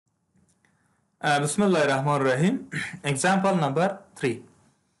Bismillahirrahmanirrahim. Example number 3.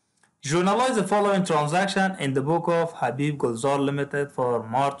 Journalize the following transaction in the book of Habib Gulzar Limited for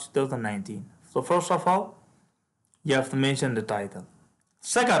March 2019. So first of all, you have to mention the title.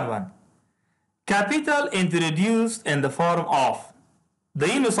 Second one, capital introduced in the form of. The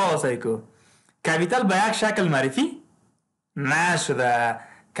این مثال سایکو کپیتال به یک شکل معرفی نشده،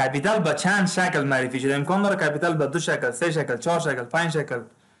 کپیتال به چند شکل معرفی شده. امکان داره کپیتال به 2 شکل، 3 شکل، 4 شکل، 5 شکل،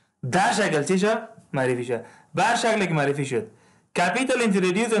 10 شکل چی شد؟ معرفی شد. به هر شکلی که معرفی شد. Capital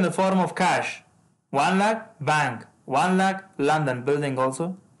introduced in the form of cash 1 lakh, bank 1 lakh, London building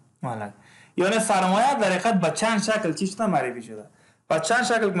also 1 lakh. یعنی سرمایه در حقیقت به چند شکل چی شده؟ معرفی شده. با چند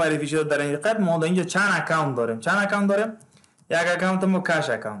شکل که معرفی شده در حقیقت ما اینجا چند اکانت داریم. چند اکانت داریم؟ یک اکانت ما کش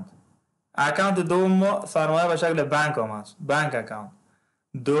اکانت، اکانت دوم ما سرمایه به شکل بانک هم هست، بانک اکانت.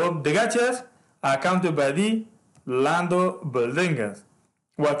 دیگه چی است؟ اکانت بعدی لند و بیلدینگ است.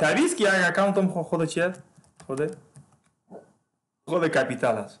 و طبیعی است که یک اکانت هم خود چی است؟ خود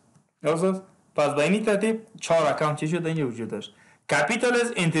کپیتال است. درست؟ پس به این ترتیب 4 اکانت چی شده اینجا وجود داشت. Capital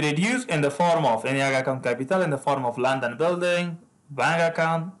is introduced in the form of any account capital in the form of land and building, bank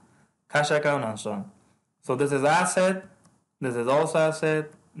account, cash account and so on. So this is asset, this is also asset,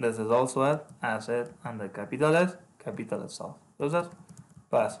 this is also an asset and the capital is capital itself. درست؟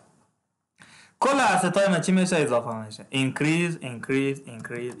 پس کل asset های من چی میشه؟ اضافه میشه. Increase.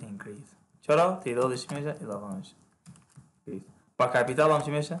 چرا؟ تعدادش چی میشه؟ اضافه میشه. با کپیتال هم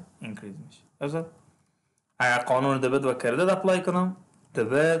چی میشه؟ اینکریز میشه. درست؟ اگر قانون دبت و کردیت اپلای کنم،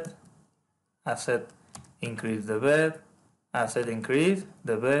 دبت asset increase debit, asset increase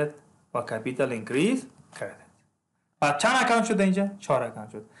debit و کپیتال increase کردیت. پس چند اکانت شد اینجا؟ 4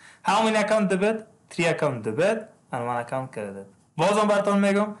 اکانت شد. How many account debit? 3 account debit and 1 account credit. بازم براتون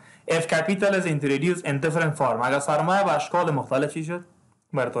میگم if capital is introduced in different form، اگر سرمایه به اشکال مختلفی شد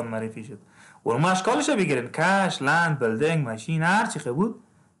براتون معرفی شد و اون اشکالش بگیرین، کش، لند، بیلدینگ، ماشین، هر چی که بود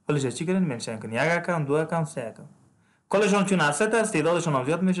کلش چی کردین؟ منشن کنین. 1 اکانت، 2 اکانت، 3 اکانت. کلشون چون اسست است تعدادشون هم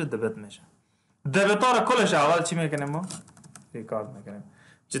زیاد میشه، دبت میشه. دبت ها رو کلش اول چی میکنیم ما؟ ریکارد میکنیم.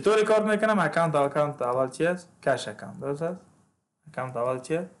 چطور ریکارد میکنم؟ اکانت اول چی است؟ کش اکانت. درست است؟ اکانت اول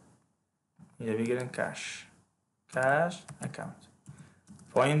چیه؟ اینجا بگیرین کش اکانت.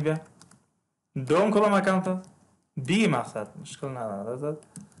 پایین بیا. دوم کدام اکانت است؟ بی مقصد مشکل نداره. درست است؟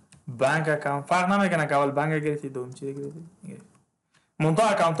 بانک اکانت فرق نمیکنه که اول بانک گرفتی دوم چی گرفتی. منتها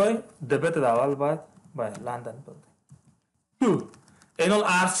اکانت های دبت اول باید لندن بیلدینگ. تو اینال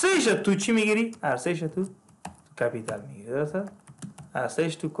ارزش تو چی میگیری؟ ارزش تو کپیتال میگیری. درست است؟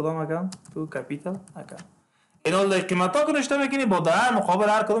 ارزش تو کدام اکانت؟ تو کپیتال اکانت. اینال قیمت ها که نشته میکنی با در مقابل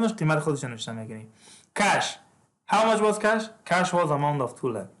هر کدومش قیمت خودش نشته میکنی. cash, how much was cash? Cash was amount of 2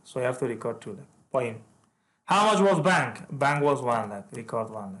 lakh, so you have to record 2 lakh. پایین. How much was bank was 1 lakh, record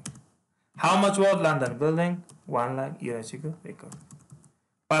 1 lakh. How much was London building? 1 lakh, you record.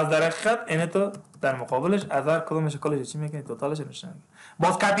 پس در حقیقت اینه تو در مقابلش از هر کدومش کلش چی میکنی؟ توتالش نشته میکنی.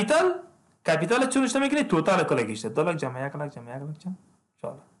 باز کپیتال چون نشته میکنی؟ توتال کل گیشته 2 lakh جمع 1 lakh جمع 1 lakh چند؟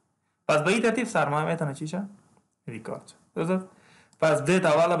 4 lakh. پس به این ترتیب سرمایه میتونه چی شه؟ ریکارد. درست؟ پس دیت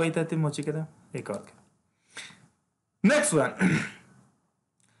اول به این ترتیب ما چی کردیم؟ ریکارد کردیم. Next one.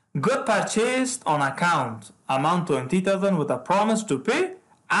 Good purchased on account amount 20,000 with a promise to pay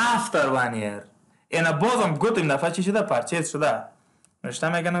after 1 year. اینا بازم گوت این دفعه چی شده؟ پرچیز شده. نشته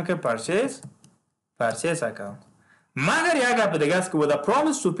میگنم که پرچیز account. مگر یک اپ دیگه است که with a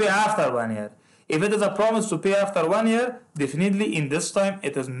promise to pay after 1 year. If it is a promise to pay after 1 year, definitely in this time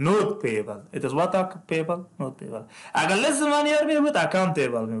it is not payable. It is what payable? Not payable. اگر less than 1 year می بود account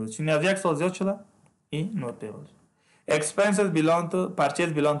payable می بود. چون از یک سال زیاد شده این not payable. Expenses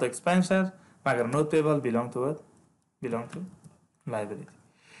purchase belong to expenses, مگر not payable belong to what? Belong to liability.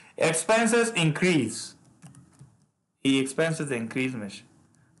 Expenses increase. expenses increase میشه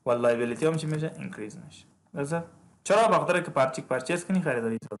و liability هم چی میشه؟ increase میشه. درسته؟ چرا؟ بخاطر که پرچیز کنی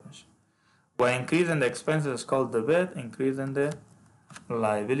خریداری زیاد میشه. و increase in the expenses is called debit, increase in the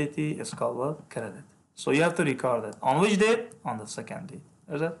liability is called what? Credit. So you have to record it. On which date? On the second date.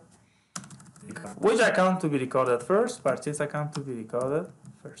 Is it? Which account to be recorded first? Purchase account to be recorded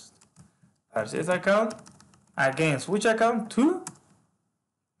first. Purchase account against which account? To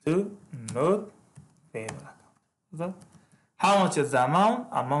not payable account. Is that? How much is the amount?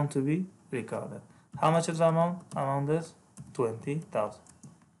 Amount to be recorded. How much is the amount? Amount is 20,000.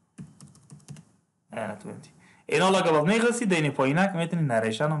 and 20. اینا لگه باز میخواستی دینی پایینک میتونی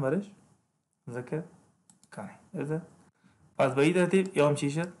نریشن هم برش ذکر کنی. پس به این ترتیب یا هم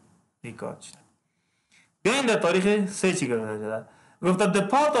چی شد؟ ریکارد شد. بیاین در تاریخ 3 چی گرفته شده؟ گفته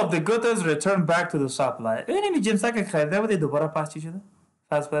the part of the goods returned back to the supplier. این جنسه که خریده بوده دوباره پس چی شده؟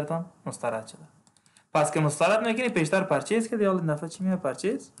 پس براتون مسترد شده. پس که مسترد میکنی پیشتر پرچیز کردی، حالا این دفعه چی میاد؟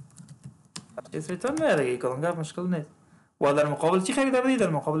 پرچیز ریترن میاد دیگه، کدوم گپ مشکل نیست. و در مقابل چی خریده بودی؟ در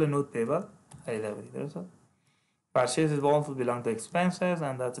مقابل نوت پیبل خریده بودی، درسته؟ Purchases also belong to expenses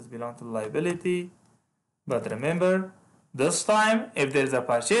and that is belong to liability. But remember, this time if there is a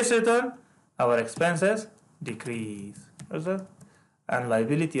purchase return, our expenses decrease. Understand? And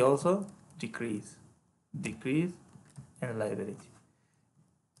liability also decrease. Decrease in liability.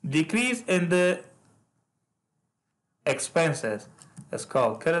 Decrease in the expenses is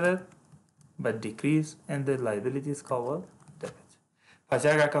called credit, but decrease in the liability is called what? Debit. پس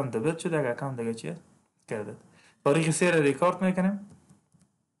یک اکانت دبت شد، یک اکانت دیگه چیه؟ کردت. تاریخ 3 رو ریکارد میکنیم.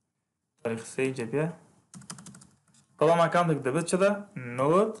 تاریخ 3 اینجا بیا. کدام اکانت که دبت شده؟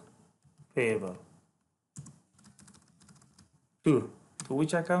 Note payable. To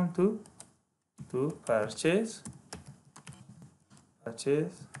which account? To purchase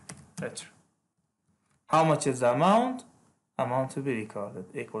ledger. How much is the amount? Amount to be recorded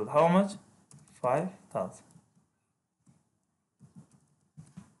equal how much? 5,000.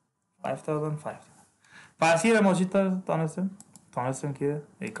 5,000. پس hier ما چی تانستیم که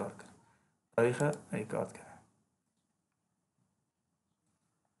ریکارد کنیم. تاریخ ریکارد کنیم.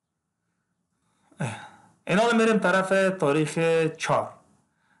 اینا میریم طرف تاریخ 4.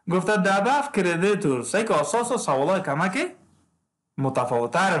 گفته دبف کردیتور که اساس سوالای کمکی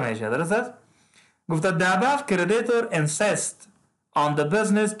متفاوتر میشه، درسته؟ گفته دبف کردیتور insist on the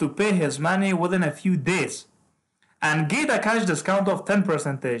business to pay his money within a few days and get a cash discount of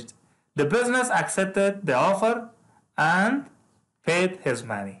 10%. The business accepted the offer and paid his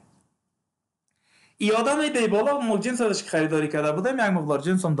money. ای آدمی به بالا ما جنس ازش خریداری کرده بودم، یک مقدار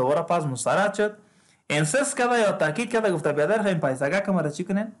جنس هم دوباره پس مسترد شد. انسیست کرده یا تاکید کرده، گفته بیادر خیلی پیسگه که ما را چی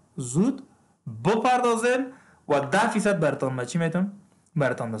کنین؟ زود بپردازین و 10% براتون ما چی میتون؟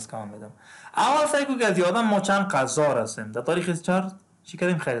 براتون دسکاونت میدم. اول سعی کنید که از یادم ما چند قضا هستیم. در تاریخ 4 چی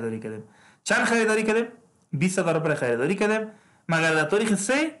کردیم؟ خریداری کردیم. چند خریداری کردیم؟ 20,000 پر خریداری کردیم. مگر در تاریخ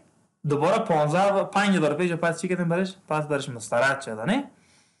 3 دوباره 5,000 پیش پس چی کردیم برش؟ پس برش مسترد شد، نه؟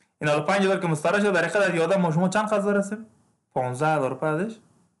 این حالا 5,000 که مسترد شد در حقیقت از یادم ما شما چند قضا هستیم؟ 15,000 پر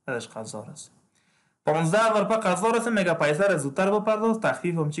ازش قضا هستیم. 15,000 پر قضا هستیم. میگه پیسه را زودتر بپرداز،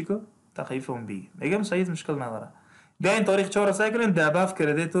 تخفیف هم چی کو؟ تخفیف هم بگیر. میگم صحیح مشکل نداره. بیا این تاریخ 4 سعی کنین. The above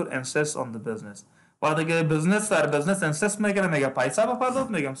creditor insists on the business. وقتی که بزنس انسیست میکنه میگه پیسه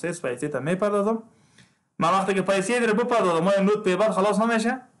بپرداز، میگم سیس پیسه تا میپردازم. من وقتی که پیسه رو بپردازم ما نوت پیبل خلاص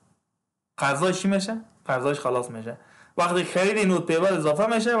نمیشه. قرضاش چی میشه؟ قرضاش خلاص میشه. وقتی خرید نوت پیبل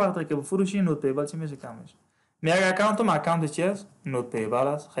اضافه میشه، وقتی که بفروشی نوت پیبل چی میشه؟ کم میشه. میگه اکانت چی است؟ نوت پیبل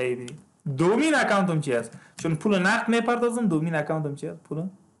است. خیلی دومین اکانتم چی است؟ چون پول نقد میپردازم، دومین اکانتم چی است؟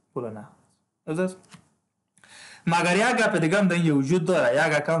 پول نقد. درست؟ مگر یک گپ دیگه هم در وجود داره.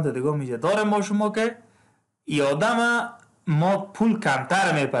 یک اکانت دیگه میشه داره ما شما که یادم ما پول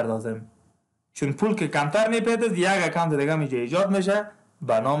کمتر میپردازیم. چون پول که کمتر میپردازیم یک اکانت دیگه میشه ایجاد میشه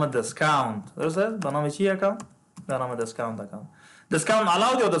به نام دیسکاونت. درسته؟ به نام چی اکانت؟ به نام دیسکاونت اکانت. دیسکاونت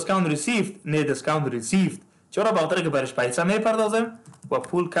allowed یا دیسکاونت ریسیفد؟ نه دیسکاونت ریسیفد. چرا؟ به خاطر که برش پیسه میپردازیم و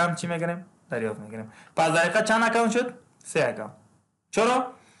پول کم چی میگیریم؟ دریافت میگیریم. پس در حقیقت چند اکانت شد؟ 3 اکانت. چرا؟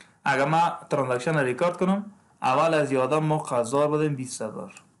 اگر ما ترانزکشن رو ریکارد کنم، اول از یادم ما قرضدار بودیم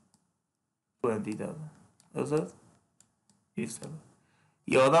 20,000. 20,000. درست؟ 20,000.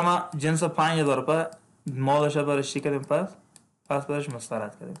 یادم جنس 5,000 پر مالش برش چی کردیم؟ پس برش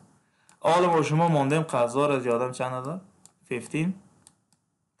مسترد کردیم. حالا با شما موندیم قرضدار از یادم چند هزار؟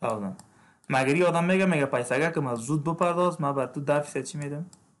 15,000. مگر یادم میگه پیسه که ما زود بپرداز، ما بر تو 10% چی میدم؟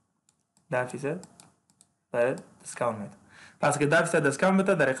 10% برای دیسکاونت میدم. پس که 10% دیسکاونت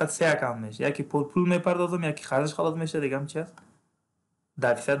میده در حقیقت 3 اکانت میشه. یکی پول میپردازم، یکی خرجش خلاص میشه، دیگه هم چی است؟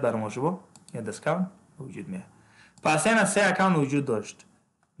 10% برای ما شما یا دیسکاونت وجود میاد. پس این 3 اکانت وجود داشت.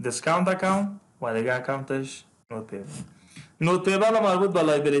 دیسکاونت اکانت و دیگه اکانتش نوت پیبل. نوت پیبل مربوط به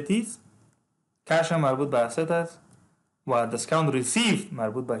لایبیلیتیز، کش مربوط به اسست است و دیسکاونت ریسیفد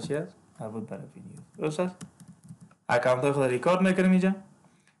مربوط به چی است؟ مربوط به رونیو. درست است؟ اکانت های خود ریکارد میکنیم اینجا.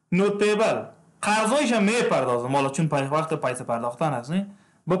 نوت پیبل قرضایش هم میپردازم، حالا چون وقت پیسه پرداختن هست نه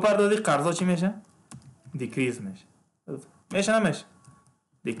بپردازی قرضا چی میشه؟ دیکریز میشه نمیشه؟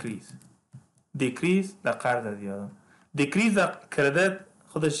 دیکریز در قرض دیادم. دیکریز در کردیت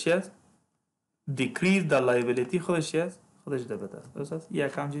خودش چی است؟ دیکریز در لایبیلیتی خودش چی است؟ خودش دبت است. درست است؟ یک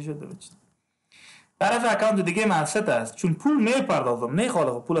اکانت چی شد؟ دبت شد. طرف اکانت دیگه معصت است، چون پول میپردازم نه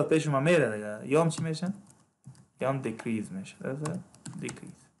خاله پول از پیش ما میره دیگه، یا هم چی میشه؟ یا هم دیکریز میشه. درست است؟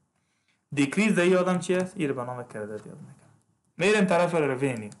 دیکریز در آدم چی است؟ این به نام کردیت یاد میکنم. میریم طرف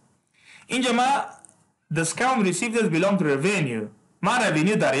revenue. اینجا ما discount received belong to revenue. من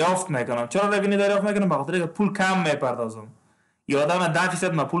روینیو دریافت میکنم. چرا روینیو دریافت میکنم؟ به خاطر که پول کم میپردازم. یادم 10%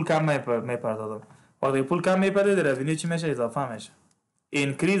 من پول کم میپردازم. وقتی پول کم میپردازم روینیو چی میشه؟ اضافه میشه.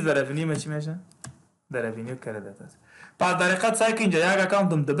 اینکریز در روینیو چی میشه؟ در روینیو کردیت است. پس در حقیقت سعی که اینجا یک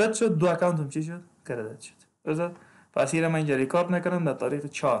اکانتم دبت شد، دو اکانتم چی شد؟ کردیت شد. درست؟ پس این من اینجا ریکارد میکنم در تاریخ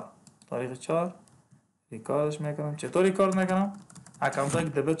 4. تاریخ 4 ریکاردش میکنم. چطور ریکارد میکنم؟ اکانت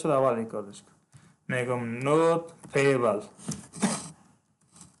که دبت شد اول ریکاردش کنم. میگم نوت پیبل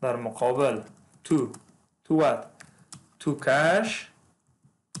در مقابل تو what؟ تو کش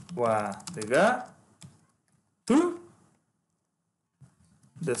و دیگه تو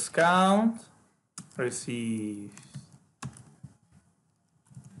discount receive.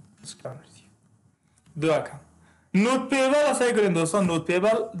 دو اکانت نوت پیبل اصلا کنیم دوستان. نوت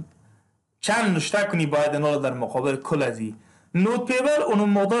پیبل چند نشته کنی باید اینا در مقابل کل ازی. نوت پیبل اونو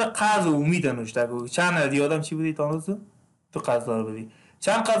مقدار قرض امید نشته کنی. چند از یادم چی بودی تانوز تو قرضدار بودی؟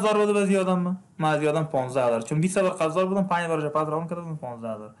 چند قرضدار بوده باز یادم؟ من از یادم 15000 چون 20000 قرضدار بودم 5000 پس رام کردم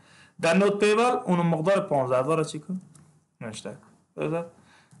 15000. در نوت پیبل اونو مقدار 15000 چی کن نشته کن.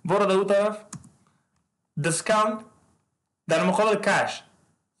 برو در اون طرف دیسکانت در مقابل کش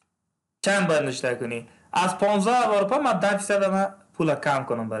چند باید نشته کنی؟ از 15000 روپیه من 10% من پول کم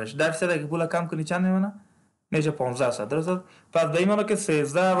کنم برش. 10% که پول کم کنی چند میمونه؟ میشه 1500. درست؟ پس به این که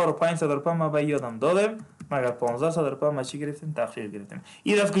 13500 روپیه ما به یادم دادم، مگر 1500 روپیه ما چی گرفتیم؟ تخفیف گرفتیم.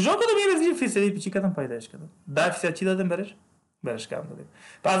 این از کجا کدوم این فیصدی پیچی کردم پیداش کردم. 10% چی دادم برش کم دادیم.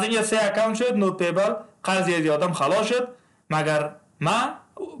 پس اینجا سه اکانت شد. نوت پیبل قرض یادم خلاص شد، مگر ما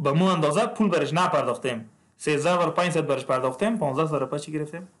به مو اندازه پول برش نپرداختیم. 13500 برش پرداختیم، 15000 روپیه چی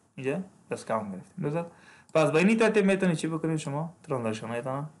گرفتیم؟ اینجا دیسکانت گرفتیم. درست؟ پس به این ترتیب میتونید چی بکنید شما؟ ترانزکشن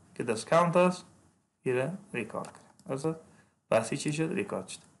هایتان که دیسکانت است ایره ریکارد کنید. درست؟ پس چی شد؟ ریکارد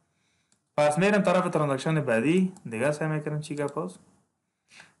شد. پس میرم طرف ترانزکشن بعدی. دیگه سعی میکنم چی گپ است؟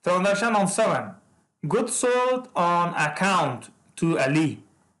 ترانزکشن on 7 goods sold on account to Ali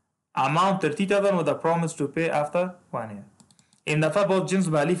amount 30000 with a promise to pay after 1 year. این دفعه باز جنس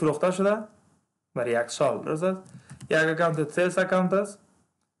به علی فروخته شده برای 1 سال. درست؟ یک اکانت سیلز اکانت است.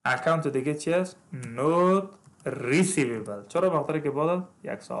 اکانت دیگه چی است؟ نوت ریسیویبل. چرا؟ بخاطر که بعد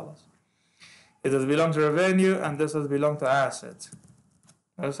 1 سال است. It has belonged to revenue and this has belonged to assets.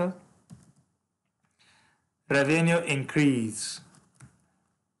 درست؟ Revenue increase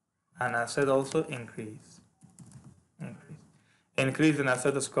and asset also increase. Increase in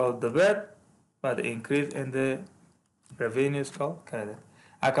asset is called debit, but the increase in the revenue is called credit.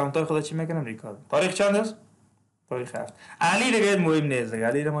 اکانت های خدا چی میکنم؟ ریکارد. تاریخ چند است؟ تاریخ 7. علی دیگه مهم نیست.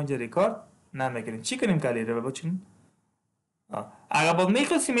 علی رو ما اینجا ریکارد نمیکنیم. چی کنیم که علی رو بچین؟ اگر باید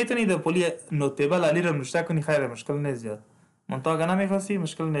میخواستی میتونی در پولی نوت پیبل علی رو نشته کنی. خیلی مشکل نیست زیاد. منطقه اگر نمیخواستی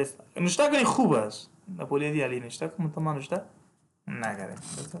مشکل نیست. نشته کنی خوب است. در پولی دی علی نشته کنی. منطقه ما نشته نگریم.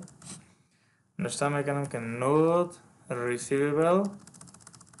 نشته میکنم که نوت receivable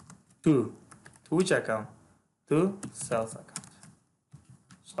to which account? To sales account.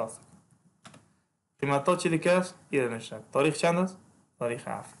 sales account. قیمتا چی دیگه است؟ یه نشته. تاریخ چند است؟ تاریخ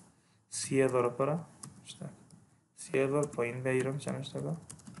 7. 30000 روپیه نشته. 30000 پایین بیارم چند نشته کنم؟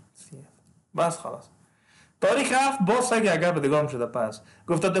 30000. بس خلاص. تاریخ 7 باز سگه اگر بدگام شده. پس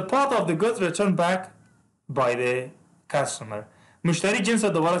گفته the part of the goods returned back by the customer. مشتری جنس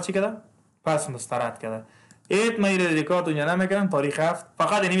دوباره چی کرده؟ پس مسترد کرده. ایت من این ریکارد اونجا نمیکنم. تاریخ 7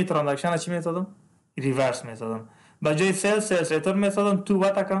 فقط اینمی ترانزکشن چی میسازم؟ ریورس میسازم. با جای سیلز ریتورن میسازم تو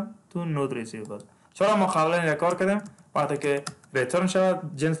وات اکانت؟ تو نوت ریسیوبل. چرا ما قبلا این کار کردیم؟ وقتی که ریتورن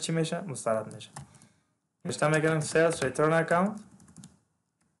شود جنس چی میشه؟ مسترد میشه. نشته میکنم سیلز ریتورن اکانت،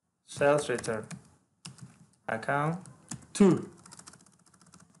 سیلز ریتورن اکانت تو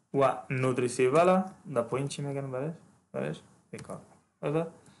و نوت ریسیوبل. در پایین چی میکنم برش ریکارد.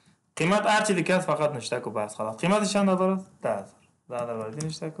 قیمت هر چی دیگه است فقط نشته کو. بس خلاص. قیمتش چند دلار است؟ 10000. 10000 بردی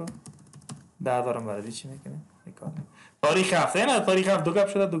نشته کو. 10000 هم بردی چی میکنه؟ ریکارد. تاریخ 7 نه تاریخ 7 دو گپ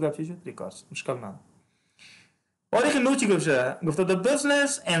شده. دو گپ چی شد؟ ریکارد. مشکل نداره. تاریخ 9 چی گفت شده؟ گفته the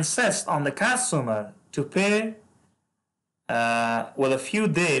business insists on the customer to pay with a few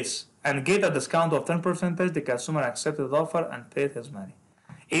days and get a discount of 10%. The customer accepted the offer and paid his money.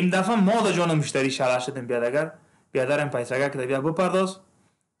 این دفعه ما در جان مشتری شرح شدیم. بیاد اگر بیادرم پیسه اگر که بیا بپرداز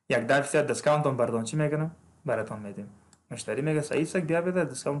 1% دیسکانت هم بردان چی میکنم؟ براتون میدیم. مشتری میگه صحیح است بیا بده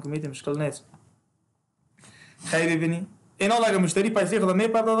دیسکانت میدیم مشکل نیست. خیلی ببینی اینا اگه مشتری پیسه خود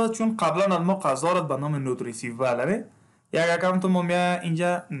میپردازه چون قبلا ما قزارت به نام نوت ریسیوبل است. یک اکانت ما میاد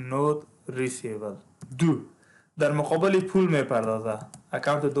اینجا نوت ریسیوبل دو در مقابل پول میپردازه.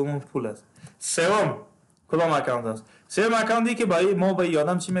 اکانت دوم پول است. سوم کدام اکانت است؟ سوم اکانتی که با ما با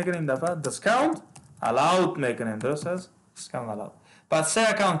یادم چی میکنیم دفعه دیسکانت الاود میکنیم. درست است؟ دیسکانت الاود. پس 3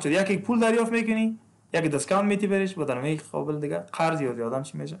 اکانت شد. یکی پول دریافت میکنی، یکی دیسکانت میتی بهش، با در مقابل دیگه قرض یا زیادم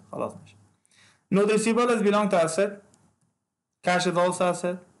چی میشه؟ خلاص میشه. Note receivable belong to asset. Cash is also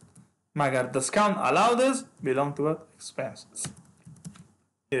asset. مگر discount allowed is belong to expenses.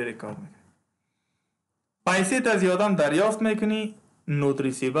 این ریکارد میکنی. پیسه تا زیادم دریافت میکنی، نوت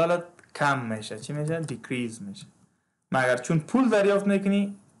ریسیبلت کم میشه. چی میشه؟ دیکریز میشه. مگر چون پول دریافت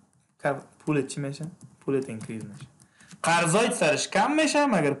میکنی پولت چی میشه؟ پولت اینکریز میشه. قرضایت سرش کم میشه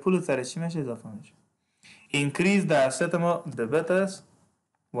مگر پولت سرش چی میشه؟ اضافه میشه. اینکریز در asset ما دبت است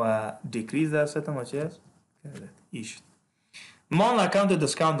و دیکریز در asset ما چی است؟ کردت. ایشت. مال اکانت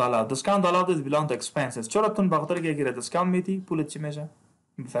دیسکاونت allowed. دیسکاونت allowed is belong to expenses. چرا تون بخاطر که اگر دیسکاونت میتی پولت چی میشه؟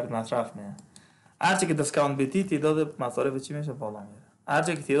 به فرد مصرف میشه. هرچی که دیسکاونت بیتی تعداد مصارف چی میشه؟ بالا میره.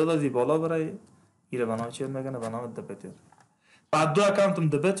 هرچی که تعداد از بالا بره ایره به نام چی میگن؟ به نام دبت. بعد دو اکانتم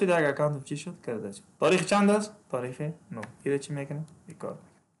دبت شد، یک اکانتم چی شد؟ کرده شد. تاریخ چند است؟ تاریخ 9. ایره چی میکنیم؟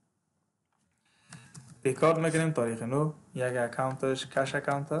 ریکارد میکنیم تاریخ 9. یک اکانتش کش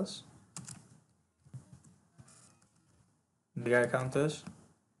اکانت است، دیگه اکانتش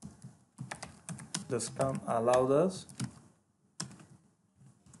discount allowed است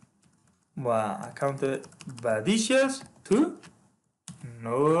و اکانت بعدیش است تو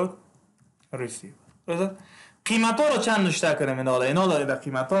نوت ریسیو. قیمت ها رو چند نشته کنیم اینا در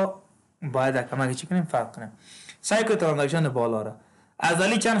قیمت ها باید کمکی چی کنیم؟ فرق کنیم. سعی کنیم ترانزکشن بالا را.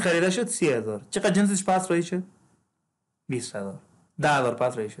 ازلی چند خریده شد؟ 30,000. چقدر جنسش پس رایی شد؟ 20,000. 10,000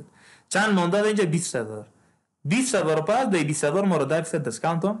 پس رایی شد. چند مانده اینجا؟ 20,000. 20,000 پس به 20,000 ما رو 10%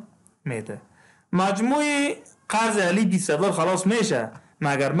 دیسکانت هم میده. مجموع قرض علی 20,000 خلاص میشه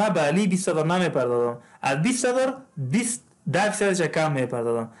مگر من به علی 20,000 نمیپردازم. از 20,000 10% کم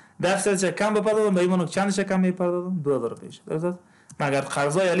میپردازم. 10% کم بپردازم به ایمانو چندش کم میپردازم؟ 2,000 پیش. درست؟ مگر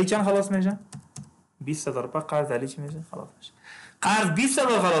قرضای علی چند خلاص میشه؟ 20,000 پس قرض علی چی میشه؟ خلاص میشه. قرض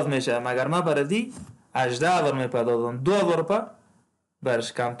 20,000 خلاص میشه مگر من برادی 18,000 میپردازم. 2,000 پس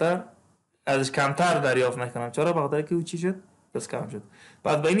برش کمتر ازش کمتر دریافت میکنم. چرا؟ بخاطر که او چی شد؟ دیسکانت شد.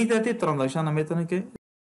 پس به این ترتیب ترانزکشن هم میتونه که